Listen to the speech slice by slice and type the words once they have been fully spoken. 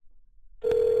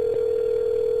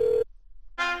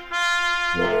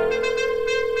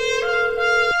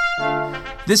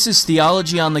This is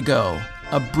Theology on the Go,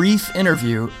 a brief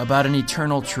interview about an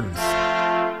eternal truth.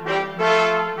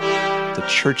 The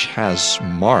church has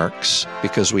marks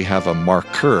because we have a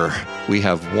marker. We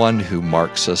have one who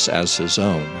marks us as his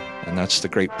own. And that's the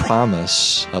great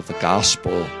promise of the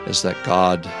gospel, is that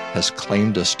God has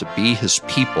claimed us to be his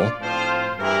people.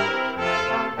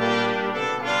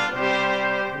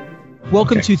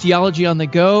 Welcome to Theology on the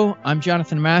Go. I'm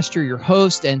Jonathan Master, your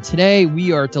host, and today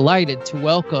we are delighted to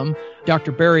welcome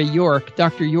Dr. Barry York.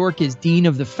 Dr. York is Dean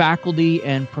of the Faculty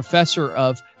and Professor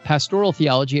of Pastoral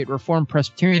Theology at Reformed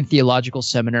Presbyterian Theological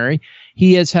Seminary.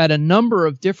 He has had a number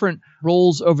of different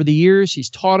roles over the years. He's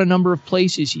taught a number of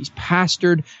places. He's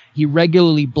pastored. He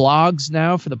regularly blogs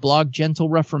now for the blog Gentle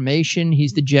Reformation.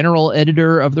 He's the general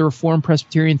editor of the Reformed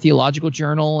Presbyterian Theological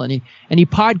Journal, and he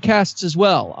podcasts as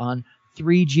well on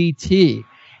 3GT.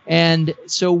 And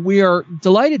so we are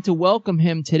delighted to welcome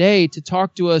him today to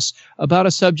talk to us about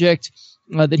a subject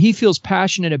that he feels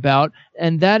passionate about,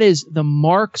 and that is the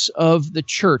marks of the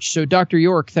church. So Dr.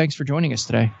 York, thanks for joining us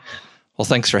today. Well,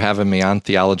 thanks for having me on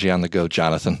Theology on the Go,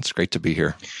 Jonathan. It's great to be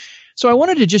here. So I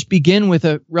wanted to just begin with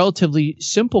a relatively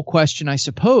simple question, I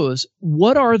suppose.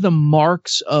 What are the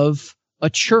marks of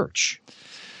a church?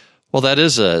 Well, that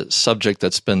is a subject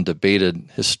that's been debated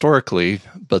historically,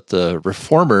 but the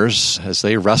reformers, as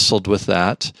they wrestled with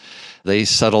that, they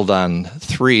settled on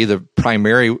three, the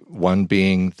primary one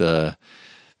being the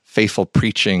faithful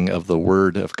preaching of the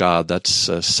Word of God. That's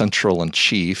central and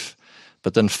chief.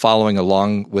 But then following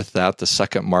along with that, the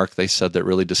second mark they said that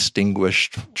really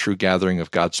distinguished true gathering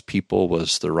of God's people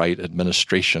was the right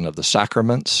administration of the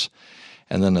sacraments.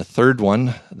 And then a third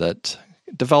one that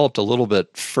developed a little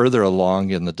bit further along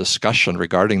in the discussion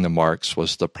regarding the marks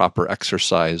was the proper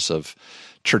exercise of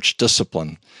church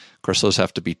discipline. Of course, those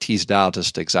have to be teased out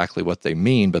as to exactly what they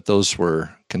mean, but those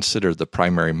were considered the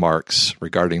primary marks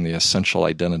regarding the essential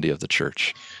identity of the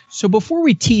church. So before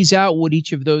we tease out what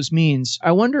each of those means,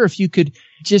 I wonder if you could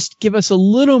just give us a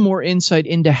little more insight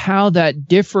into how that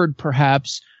differed,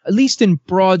 perhaps, at least in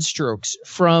broad strokes,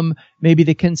 from maybe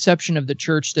the conception of the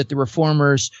church that the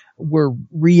reformers were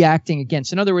reacting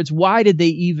against. In other words, why did they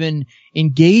even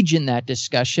engage in that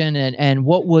discussion, and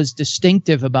what was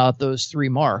distinctive about those three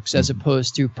marks as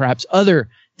opposed to perhaps other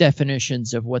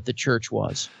definitions of what the church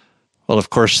was? Well, of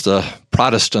course, the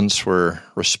Protestants were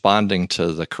responding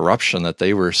to the corruption that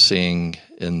they were seeing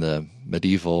in the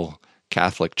medieval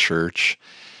Catholic Church.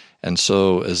 And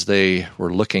so as they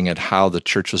were looking at how the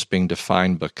church was being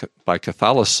defined by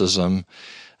Catholicism,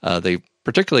 they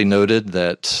particularly noted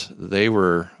that they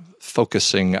were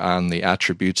focusing on the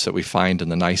attributes that we find in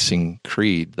the Nicene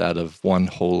Creed, that of one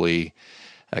holy,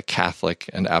 Catholic,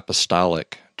 and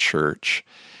apostolic church.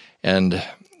 And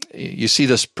you see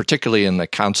this particularly in the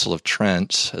Council of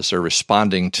Trent. As they're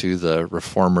responding to the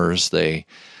reformers, they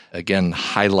again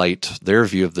highlight their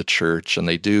view of the church, and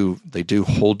they do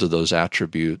hold to those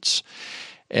attributes.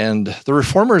 And the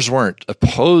reformers weren't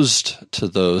opposed to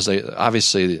those. They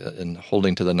obviously, in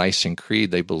holding to the Nicene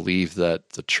Creed, they believe that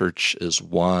the church is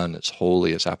one, it's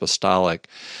holy, it's apostolic,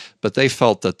 but they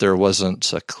felt that there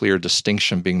wasn't a clear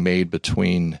distinction being made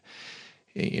between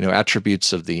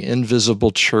attributes of the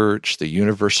invisible church, the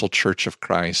universal church of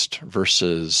Christ,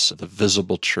 versus the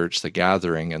visible church, the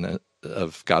gathering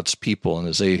of God's people. And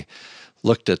as they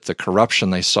looked at the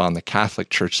corruption they saw in the Catholic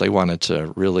Church, they wanted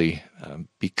to really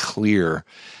be clear.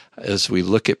 As we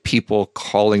look at people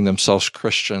calling themselves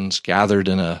Christians, gathered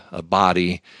in a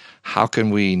body, how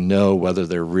can we know whether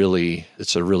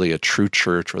it's really a true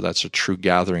church, or that's a true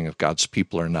gathering of God's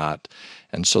people or not?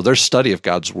 And so their study of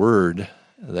God's Word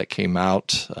that came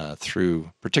out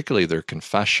through particularly their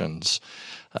confessions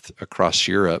across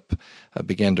Europe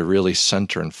began to really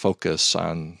center and focus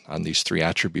on these three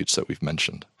attributes that we've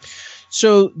mentioned.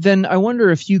 So then I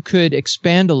wonder if you could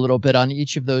expand a little bit on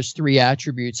each of those three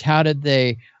attributes. How did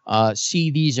they see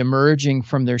these emerging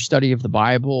from their study of the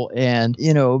Bible? And,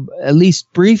 at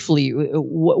least briefly,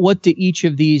 what do each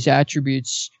of these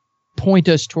attributes point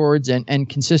us towards and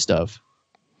consist of?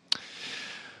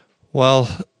 Well,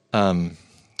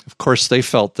 of course, they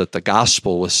felt that the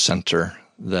gospel was center,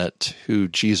 that who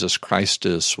Jesus Christ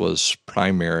is was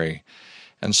primary.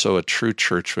 And so a true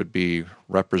church would be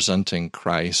representing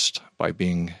Christ by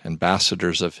being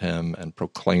ambassadors of him and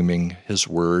proclaiming his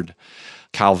word.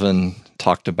 Calvin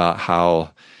talked about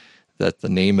how that the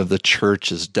name of the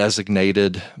church is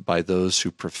designated by those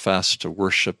who profess to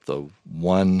worship the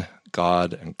one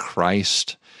God and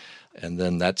Christ. And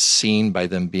then that's seen by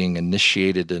them being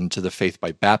initiated into the faith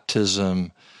by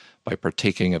baptism, by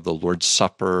partaking of the Lord's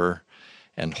Supper,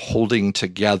 and holding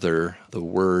together the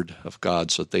Word of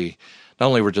God, so that they not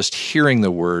only were just hearing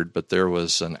the Word, but there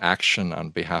was an action on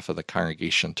behalf of the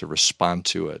congregation to respond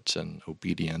to it in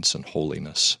obedience and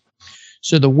holiness.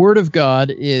 So the Word of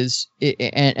God is,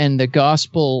 and the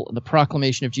gospel, the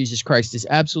proclamation of Jesus Christ is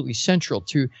absolutely central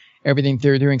to everything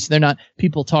they're doing. So they're not,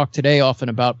 people talk today often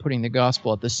about putting the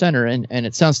gospel at the center. And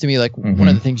it sounds to me like one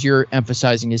of the things you're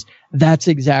emphasizing is that's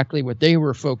exactly what they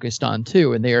were focused on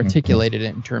too. And they articulated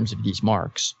it in terms of these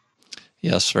marks.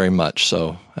 Yes, very much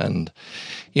so. And,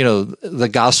 the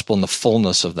gospel in the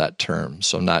fullness of that term.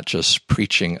 So not just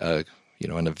preaching an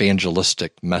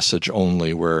evangelistic message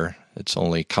only where it's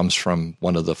only comes from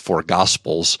one of the four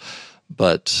gospels,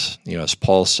 but, as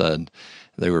Paul said,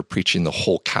 they were preaching the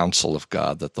whole counsel of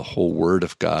God, that the whole Word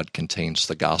of God contains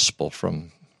the gospel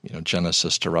from,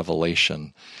 Genesis to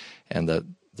Revelation, and that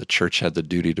the church had the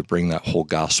duty to bring that whole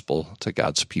gospel to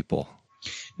God's people.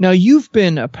 Now, you've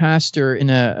been a pastor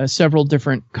in several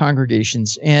different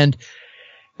congregations, and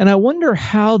I wonder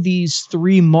how these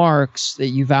three marks that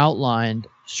you've outlined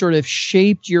sort of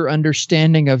shaped your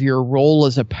understanding of your role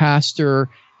as a pastor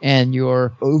and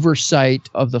your oversight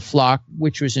of the flock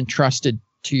which was entrusted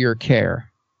to your care.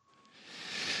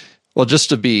 Well, just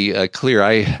to be clear,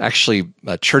 I actually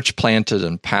church planted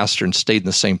and pastored and stayed in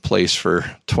the same place for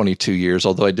 22 years,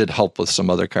 although I did help with some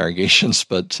other congregations,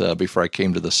 but before I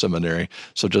came to the seminary.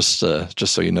 So just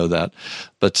so you know that.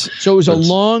 So it was a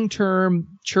long-term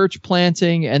church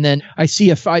planting, and then I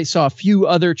saw a few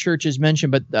other churches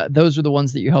mentioned, but those are the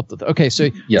ones that you helped with. Okay, so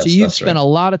you've spent a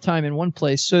lot of time in one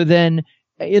place. So then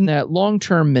in that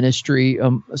long-term ministry,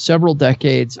 several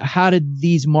decades, how did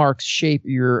these marks shape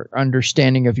your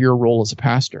understanding of your role as a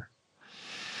pastor?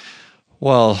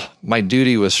 Well, my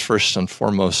duty was first and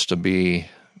foremost to be,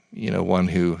 one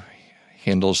who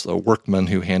handles the workman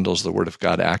who handles the Word of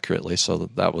God accurately. So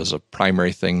that was a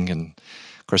primary thing. And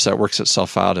of course, that works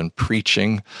itself out in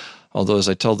preaching. Although, as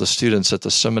I tell the students at the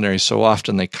seminary, so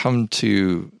often they come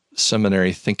to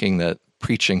seminary thinking that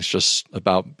preaching's just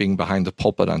about being behind the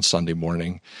pulpit on Sunday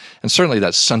morning. And certainly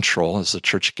that's central as the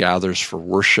church gathers for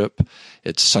worship.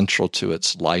 It's central to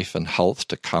its life and health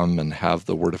to come and have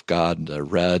the Word of God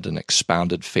read and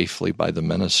expounded faithfully by the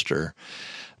minister.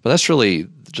 But that's really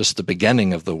just the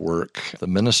beginning of the work. The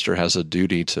minister has a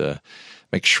duty to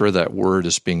make sure that Word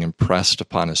is being impressed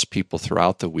upon his people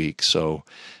throughout the week. So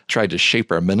I tried to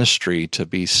shape our ministry to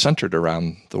be centered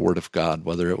around the Word of God,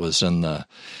 whether it was in the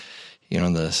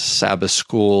Sabbath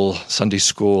school, Sunday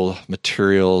school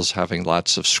materials, having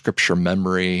lots of scripture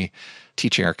memory,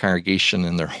 teaching our congregation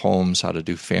in their homes how to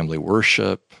do family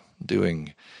worship,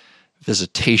 doing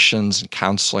visitations and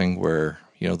counseling where,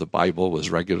 the Bible was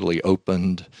regularly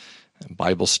opened, and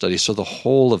Bible study. So the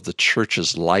whole of the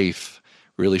church's life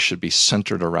really should be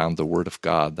centered around the Word of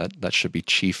God. That should be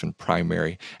chief and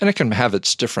primary. And it can have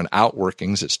its different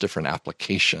outworkings, its different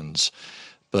applications,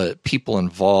 but people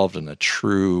involved in a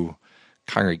true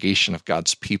congregation of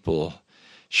God's people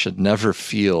should never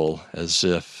feel as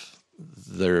if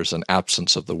there's an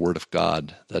absence of the Word of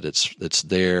God, that it's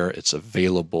there, it's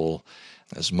available.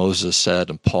 As Moses said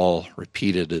and Paul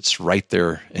repeated, it's right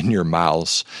there in your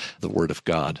mouths, the Word of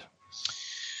God.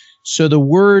 So the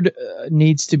Word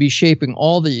needs to be shaping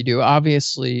all that you do,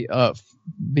 obviously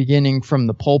beginning from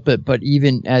the pulpit, but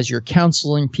even as you're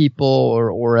counseling people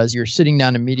or as you're sitting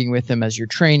down and meeting with them, as you're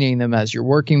training them, as you're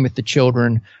working with the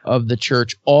children of the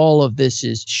church, all of this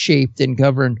is shaped and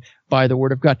governed by the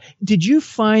Word of God. Did you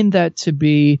find that to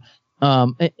be,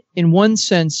 in one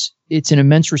sense, it's an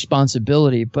immense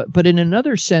responsibility, but in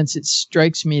another sense, it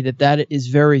strikes me that is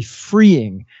very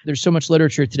freeing. There's so much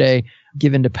literature today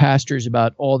given to pastors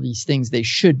about all these things they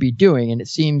should be doing, and it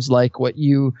seems like what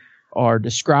you are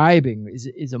describing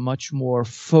is a much more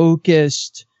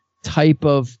focused type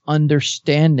of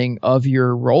understanding of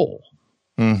your role.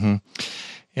 Mm-hmm.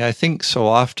 Yeah, I think so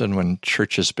often when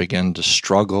churches begin to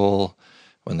struggle,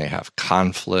 when they have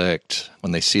conflict,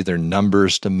 when they see their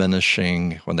numbers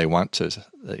diminishing, when they want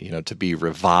to be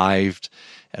revived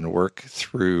and work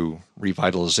through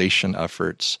revitalization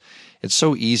efforts, it's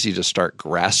so easy to start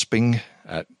grasping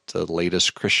at the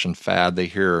latest Christian fad. They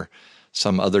hear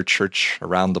some other church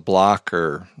around the block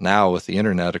or now with the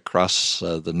internet across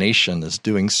the nation is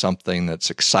doing something that's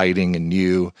exciting and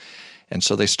new. And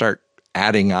so they start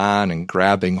adding on and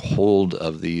grabbing hold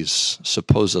of these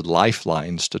supposed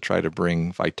lifelines to try to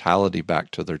bring vitality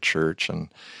back to their church. And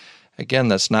again,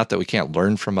 that's not that we can't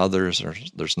learn from others or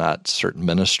there's not certain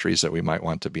ministries that we might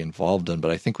want to be involved in,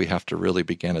 but I think we have to really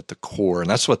begin at the core. And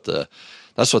that's what the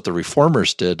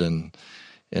Reformers did in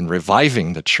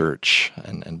reviving the church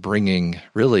and bringing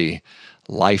really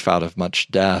life out of much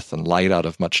death and light out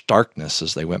of much darkness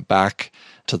as they went back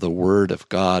to the Word of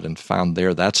God and found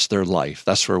there that's their life.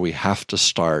 That's where we have to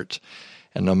start.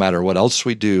 And no matter what else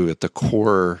we do at the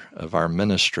core of our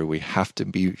ministry, we have to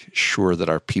be sure that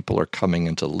our people are coming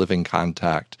into living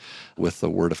contact with the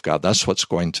Word of God. That's what's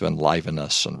going to enliven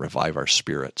us and revive our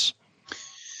spirits.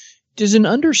 Does an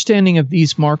understanding of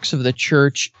these marks of the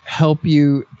church help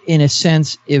you, in a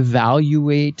sense,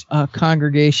 evaluate a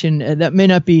congregation? That may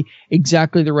not be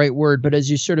exactly the right word, but as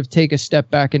you sort of take a step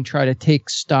back and try to take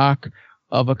stock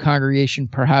of a congregation,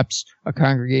 perhaps a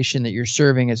congregation that you're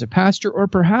serving as a pastor, or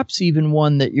perhaps even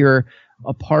one that you're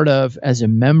a part of as a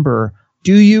member,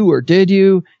 do you or did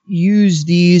you use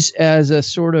these as a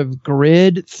sort of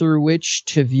grid through which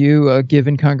to view a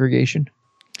given congregation?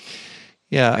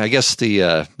 Yeah, I guess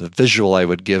the visual I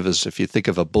would give is if you think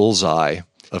of a bullseye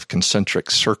of concentric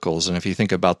circles, and if you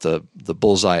think about the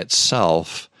bullseye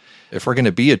itself, if we're going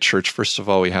to be a church, first of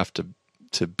all, we have to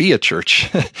be a church.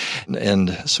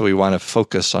 And so we want to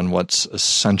focus on what's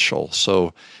essential.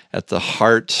 So at the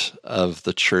heart of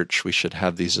the church, we should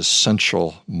have these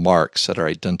essential marks that are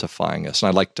identifying us. And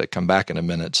I'd like to come back in a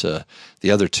minute to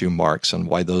the other two marks and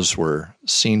why those were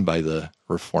seen by the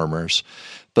reformers.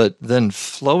 But then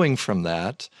flowing from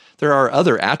that, there are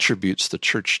other attributes the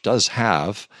church does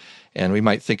have. And we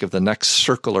might think of the next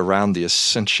circle around the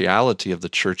essentiality of the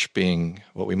church being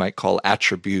what we might call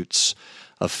attributes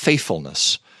of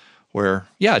faithfulness, where,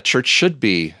 a church should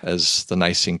be, as the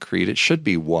Nicene Creed, it should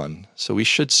be one. So we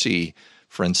should see,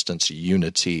 for instance,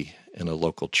 unity in a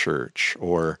local church.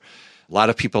 Or a lot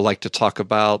of people like to talk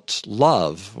about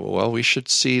love. Well, we should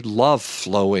see love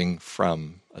flowing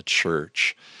from a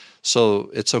church.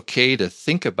 So it's okay to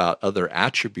think about other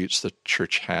attributes the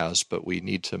church has, but we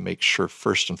need to make sure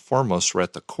first and foremost we're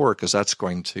at the core, because that's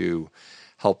going to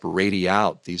help radiate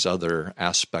out these other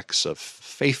aspects of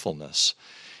faithfulness.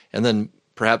 And then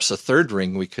perhaps a third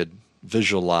ring we could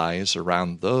visualize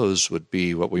around those would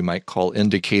be what we might call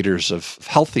indicators of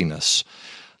healthiness.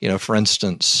 For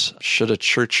instance, should a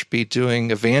church be doing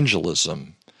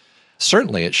evangelism?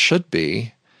 Certainly it should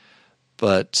be,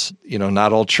 but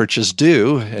not all churches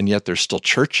do, and yet they're still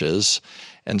churches.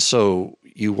 And so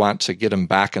you want to get them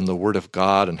back in the Word of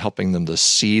God and helping them to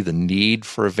see the need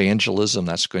for evangelism.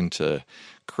 That's going to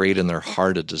create in their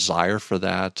heart a desire for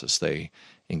that as they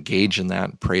engage in that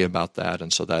and pray about that.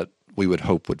 And so that we would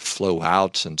hope would flow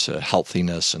out into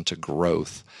healthiness and to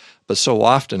growth. But so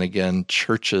often, again,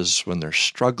 churches, when they're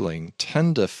struggling,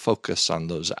 tend to focus on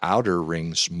those outer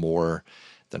rings more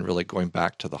than really going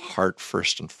back to the heart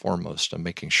first and foremost and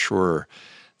making sure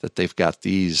that they've got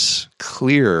these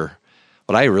clear,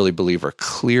 what I really believe are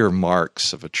clear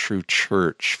marks of a true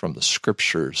church from the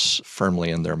Scriptures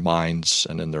firmly in their minds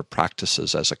and in their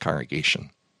practices as a congregation.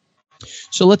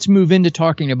 So let's move into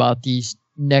talking about these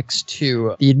next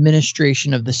two, the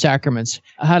administration of the sacraments.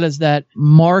 How does that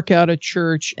mark out a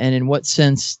church, and in what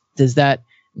sense does that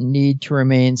need to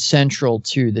remain central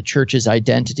to the church's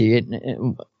identity?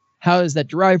 And how is that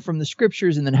derived from the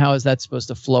Scriptures, and then how is that supposed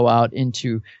to flow out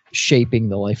into shaping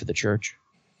the life of the church?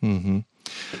 Mm-hmm.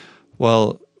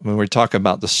 Well, when we talk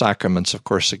about the sacraments, of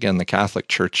course, again, the Catholic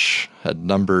Church had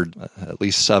numbered at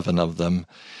least 7 of them.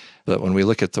 But when we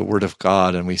look at the Word of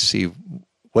God and we see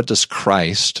what does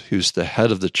Christ, who's the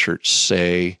head of the church,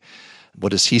 say, what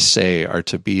does he say are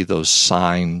to be those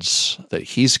signs that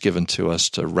he's given to us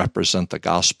to represent the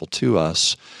gospel to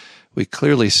us, we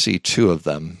clearly see 2 of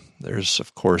them. There's,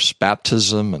 of course,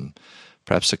 baptism, and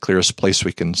perhaps the clearest place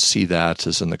we can see that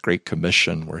is in the Great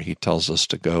Commission, where he tells us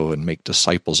to go and make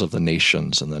disciples of the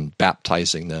nations and then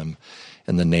baptizing them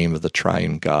in the name of the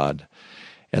triune God.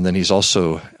 And then he's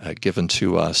also given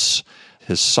to us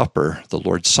his supper, the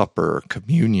Lord's Supper, or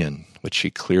communion, which he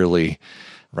clearly,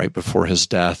 right before his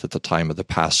death at the time of the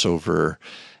Passover,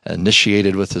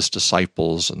 initiated with his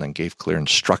disciples and then gave clear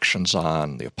instructions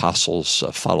on. The apostles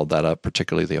followed that up,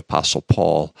 particularly the Apostle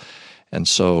Paul. And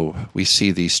so we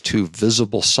see these 2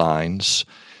 visible signs,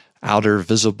 outer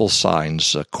visible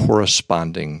signs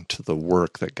corresponding to the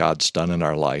work that God's done in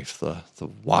our life, the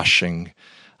washing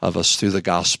of us through the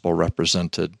gospel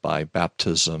represented by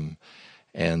baptism,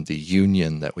 and the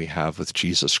union that we have with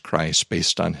Jesus Christ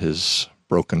based on his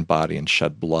broken body and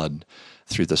shed blood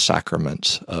through the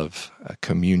sacrament of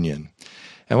communion.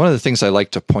 And one of the things I like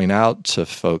to point out to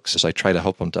folks as I try to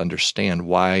help them to understand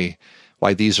why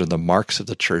these are the marks of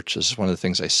the church is one of the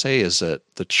things I say is that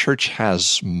the church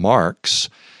has marks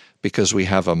because we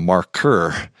have a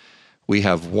marker. We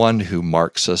have one who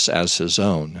marks us as his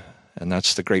own. And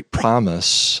that's the great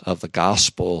promise of the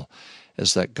gospel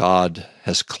is that God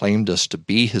has claimed us to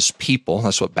be his people.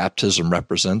 That's what baptism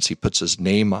represents. He puts his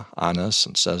name on us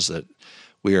and says that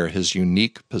we are his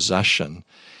unique possession.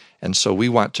 And so we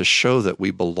want to show that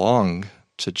we belong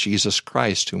to Jesus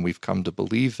Christ, whom we've come to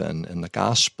believe in the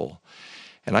gospel.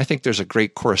 And I think there's a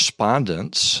great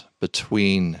correspondence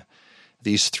between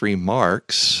these three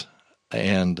marks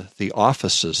and the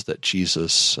offices that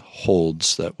Jesus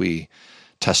holds, that we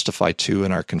testify to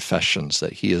in our confessions,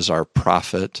 that he is our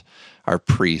prophet, our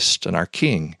priest, and our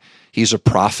king. He's a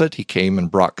prophet. He came and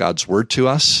brought God's word to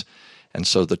us, and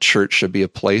so the church should be a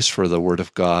place where the word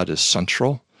of God is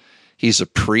central. He's a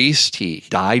priest. He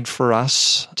died for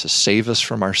us to save us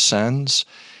from our sins,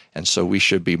 and so we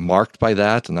should be marked by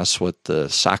that, and that's what the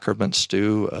sacraments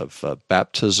do of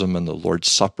baptism and the Lord's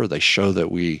Supper. They show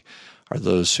that we are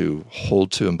those who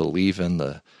hold to and believe in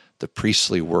the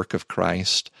priestly work of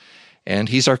Christ. And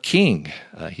he's our king.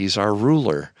 He's our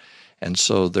ruler. And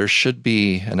so there should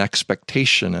be an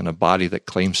expectation in a body that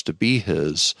claims to be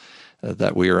his,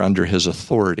 that we are under his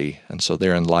authority. And so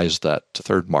therein lies that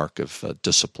third mark of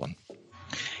discipline.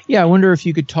 Yeah, I wonder if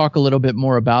you could talk a little bit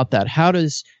more about that. How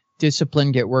does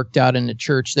discipline get worked out in the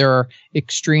church? There are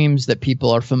extremes that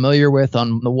people are familiar with.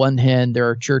 On the one hand, there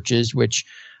are churches which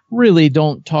really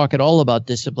don't talk at all about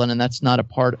discipline, and that's not a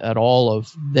part at all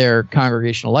of their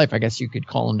congregational life. I guess you could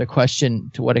call into question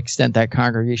to what extent that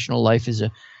congregational life is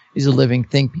a living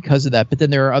thing because of that. But then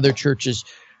there are other churches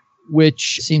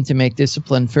which seem to make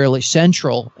discipline fairly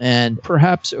central and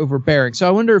perhaps overbearing. So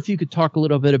I wonder if you could talk a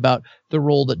little bit about the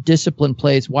role that discipline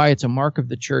plays, why it's a mark of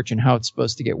the church, and how it's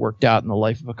supposed to get worked out in the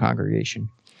life of a congregation.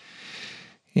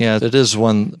 Yeah, it is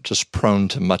one just prone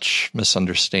to much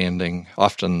misunderstanding.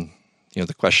 Often,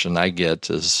 the question I get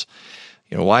is,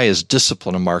 why is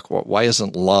discipline a mark? Why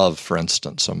isn't love, for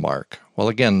instance, a mark? Well,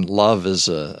 again, love is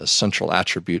a central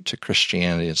attribute to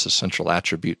Christianity. It's a central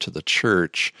attribute to the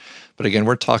church. But again,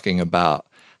 we're talking about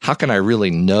how can I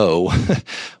really know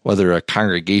whether a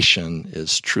congregation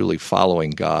is truly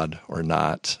following God or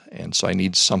not? And so I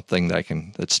need something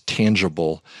that's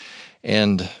tangible.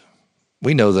 And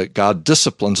we know that God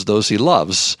disciplines those he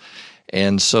loves.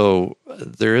 And so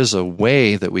there is a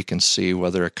way that we can see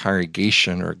whether a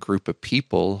congregation or a group of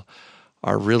people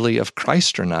are really of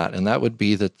Christ or not. And that would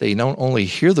be that they don't only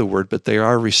hear the word, but they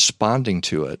are responding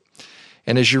to it.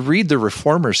 And as you read the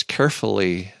Reformers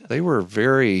carefully, they were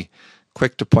very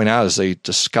quick to point out as they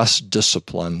discussed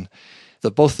discipline,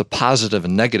 that both the positive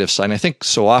and negative side. And I think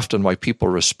so often why people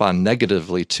respond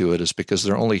negatively to it is because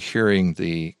they're only hearing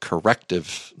the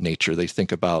corrective nature. They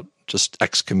think about just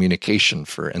excommunication,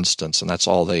 for instance, and that's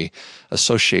all they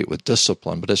associate with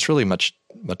discipline. But it's really much,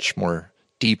 much more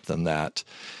deep than that.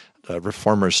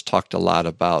 Reformers talked a lot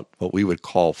about what we would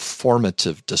call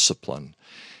formative discipline.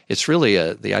 It's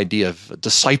really the idea of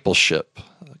discipleship,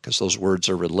 because those words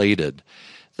are related,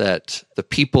 that the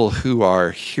people who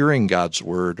are hearing God's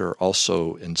word are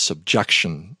also in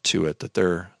subjection to it, that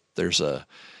there's a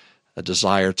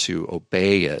desire to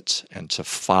obey it and to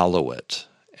follow it.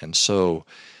 And so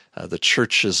the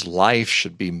church's life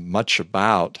should be much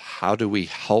about how do we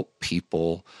help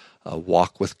people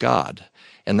walk with God.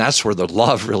 And that's where the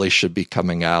love really should be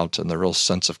coming out, and the real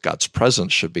sense of God's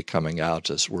presence should be coming out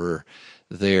as we're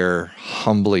there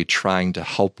humbly trying to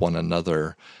help one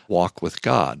another walk with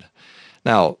God.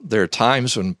 Now, there are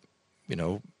times when,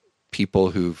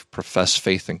 people who profess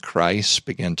faith in Christ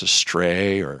begin to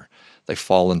stray, or they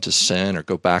fall into sin or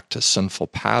go back to sinful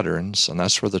patterns, and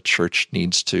that's where the church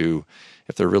needs to,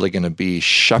 if they're really going to be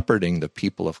shepherding the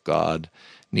people of God,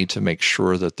 need to make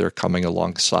sure that they're coming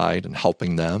alongside and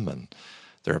helping them. And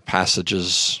there are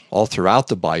passages all throughout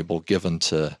the Bible given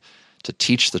to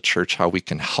teach the church how we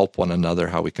can help one another,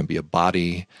 how we can be a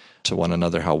body to one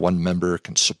another, how one member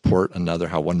can support another,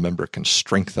 how one member can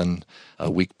strengthen a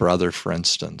weak brother, for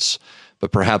instance.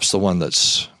 But perhaps the one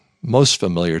that's most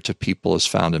familiar to people is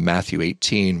found in Matthew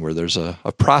 18, where there's a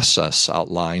process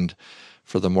outlined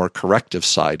for the more corrective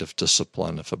side of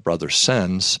discipline. If a brother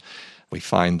sins, we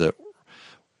find that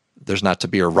there's not to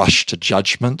be a rush to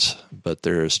judgment, but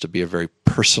there is to be a very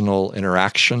personal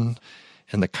interaction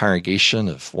in the congregation.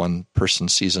 If one person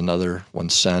sees another one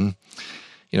sin,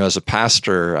 as a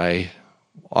pastor, I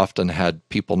often had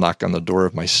people knock on the door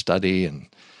of my study and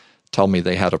tell me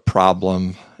they had a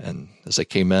problem, and as they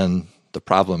came in, the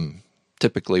problem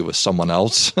typically was someone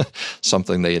else,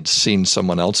 something they had seen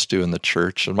someone else do in the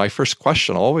church. And my first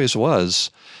question always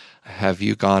was, have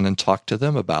you gone and talked to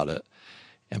them about it?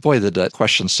 And boy, that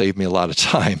question saved me a lot of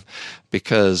time,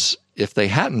 because if they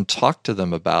hadn't talked to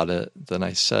them about it, then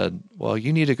I said, well,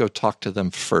 you need to go talk to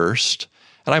them first,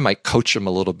 And I might coach them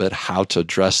a little bit how to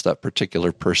address that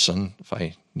particular person if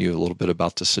I knew a little bit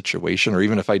about the situation, or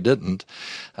even if I didn't,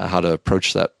 how to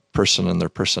approach that person and their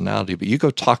personality. But you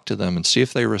go talk to them and see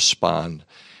if they respond.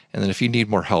 And then if you need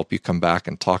more help, you come back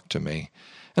and talk to me.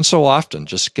 And so often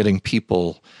just getting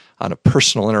people on a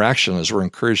personal interaction, as we're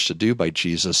encouraged to do by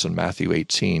Jesus in Matthew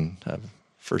 18,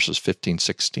 verses 15,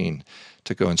 16,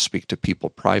 to go and speak to people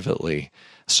privately.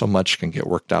 So much can get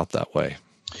worked out that way.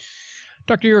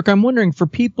 Dr. York, I'm wondering, for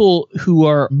people who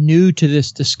are new to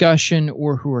this discussion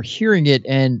or who are hearing it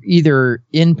and either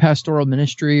in pastoral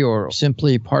ministry or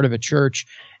simply part of a church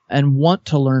and want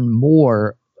to learn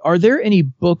more, are there any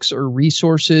books or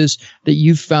resources that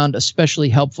you've found especially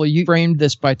helpful? You framed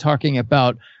this by talking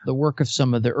about the work of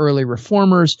some of the early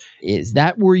reformers. Is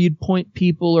that where you'd point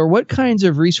people, or what kinds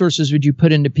of resources would you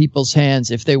put into people's hands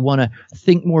if they want to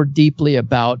think more deeply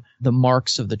about the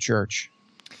marks of the church?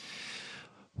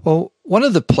 Well, one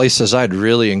of the places I'd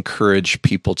really encourage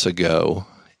people to go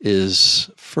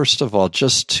is, first of all,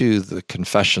 just to the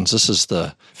confessions. This is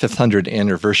the 500th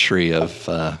anniversary of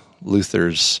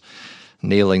Luther's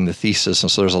nailing the thesis,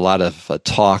 and so there's a lot of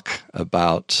talk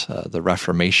about the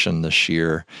Reformation this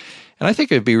year. And I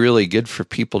think it'd be really good for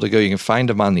people to go. You can find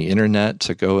them on the internet,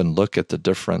 to go and look at the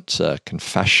different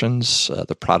confessions,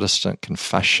 the Protestant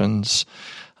confessions,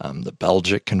 the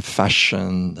Belgic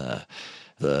confession,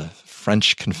 the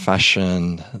French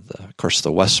confession, of course,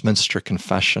 the Westminster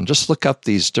confession. Just look up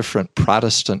these different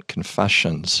Protestant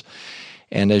confessions.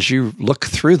 And as you look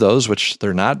through those, which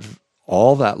they're not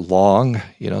all that long,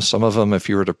 some of them, if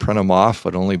you were to print them off,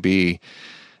 would only be,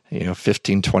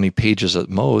 15, 20 pages at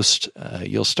most.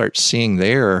 You'll start seeing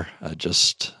there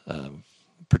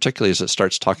particularly as it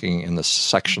starts talking in the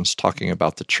sections talking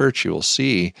about the church, you will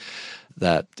see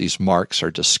that these marks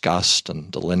are discussed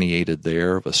and delineated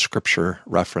there with scripture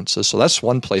references. So that's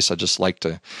one place I just like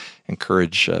to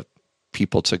encourage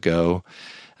people to go.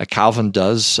 Calvin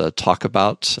does talk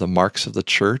about the marks of the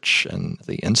church and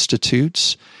the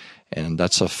institutes, and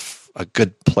that's a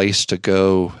good place to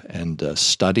go and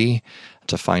study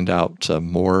to find out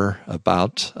more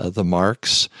about the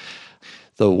marks.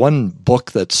 The one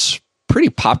book that's pretty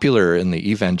popular in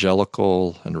the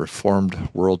evangelical and Reformed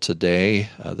world today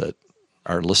that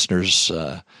our listeners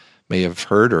may have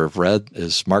heard or have read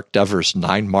is Mark Dever's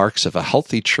 9 Marks of a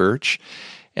Healthy Church.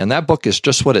 And that book is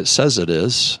just what it says it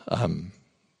is.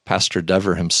 Pastor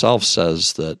Dever himself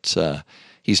says that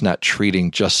he's not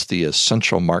treating just the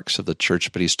essential marks of the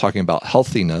church, but he's talking about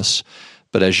healthiness.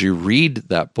 But as you read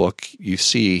that book, you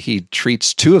see he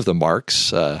treats 2 of the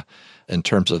marks in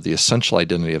terms of the essential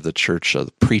identity of the church,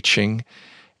 the preaching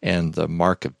and the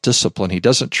mark of discipline. He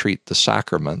doesn't treat the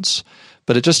sacraments,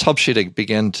 but it just helps you to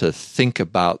begin to think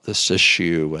about this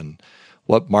issue and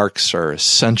what marks are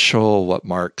essential, what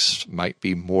marks might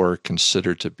be more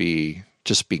considered to be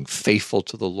just being faithful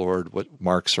to the Lord, what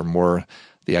marks are more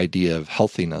the idea of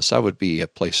healthiness. That would be a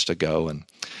place to go.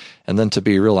 And then, to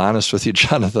be real honest with you,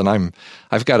 Jonathan,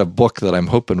 I've got a book that I'm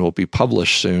hoping will be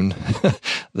published soon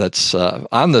that's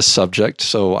on this subject,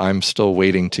 so I'm still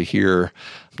waiting to hear.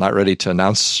 I'm not ready to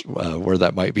announce where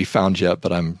that might be found yet,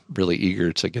 but I'm really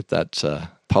eager to get that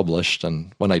published.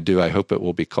 And when I do, I hope it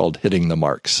will be called Hitting the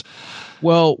Marks.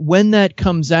 Well, when that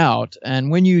comes out, and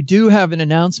when you do have an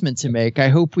announcement to make, I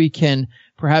hope we can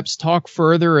perhaps talk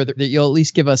further, or that you'll at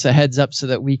least give us a heads up so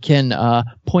that we can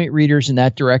point readers in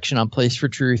that direction on Place for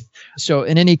Truth. So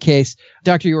in any case,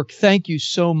 Dr. York, thank you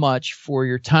so much for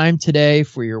your time today,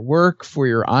 for your work, for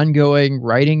your ongoing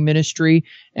writing ministry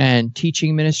and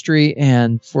teaching ministry,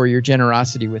 and for your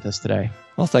generosity with us today.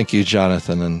 Well, thank you,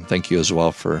 Jonathan, and thank you as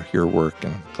well for your work.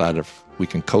 And I'm glad if we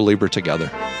can co-labor together.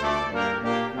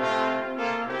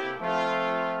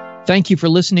 Thank you for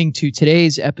listening to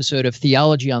today's episode of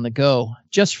Theology on the Go.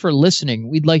 Just for listening,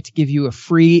 we'd like to give you a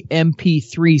free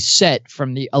MP3 set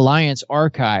from the Alliance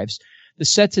archives. The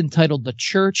set's entitled The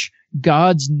Church,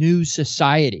 God's New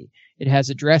Society. It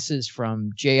has addresses from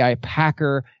J.I.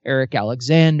 Packer, Eric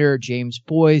Alexander, James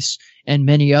Boyce, and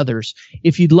many others.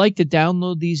 If you'd like to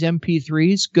download these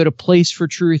MP3s, go to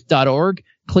placefortruth.org,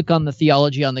 click on the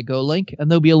Theology on the Go link, and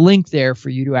there'll be a link there for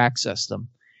you to access them.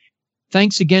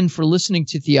 Thanks again for listening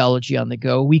to Theology on the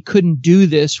Go. We couldn't do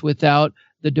this without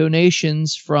the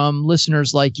donations from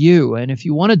listeners like you. And if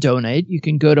you want to donate, you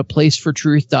can go to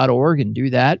placefortruth.org and do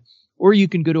that. Or you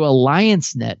can go to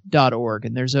alliancenet.org,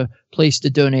 and there's a place to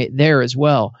donate there as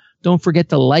well. Don't forget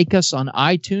to like us on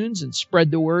iTunes and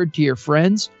spread the word to your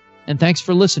friends. And thanks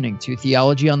for listening to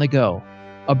Theology on the Go,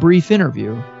 a brief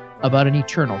interview about an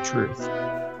eternal truth.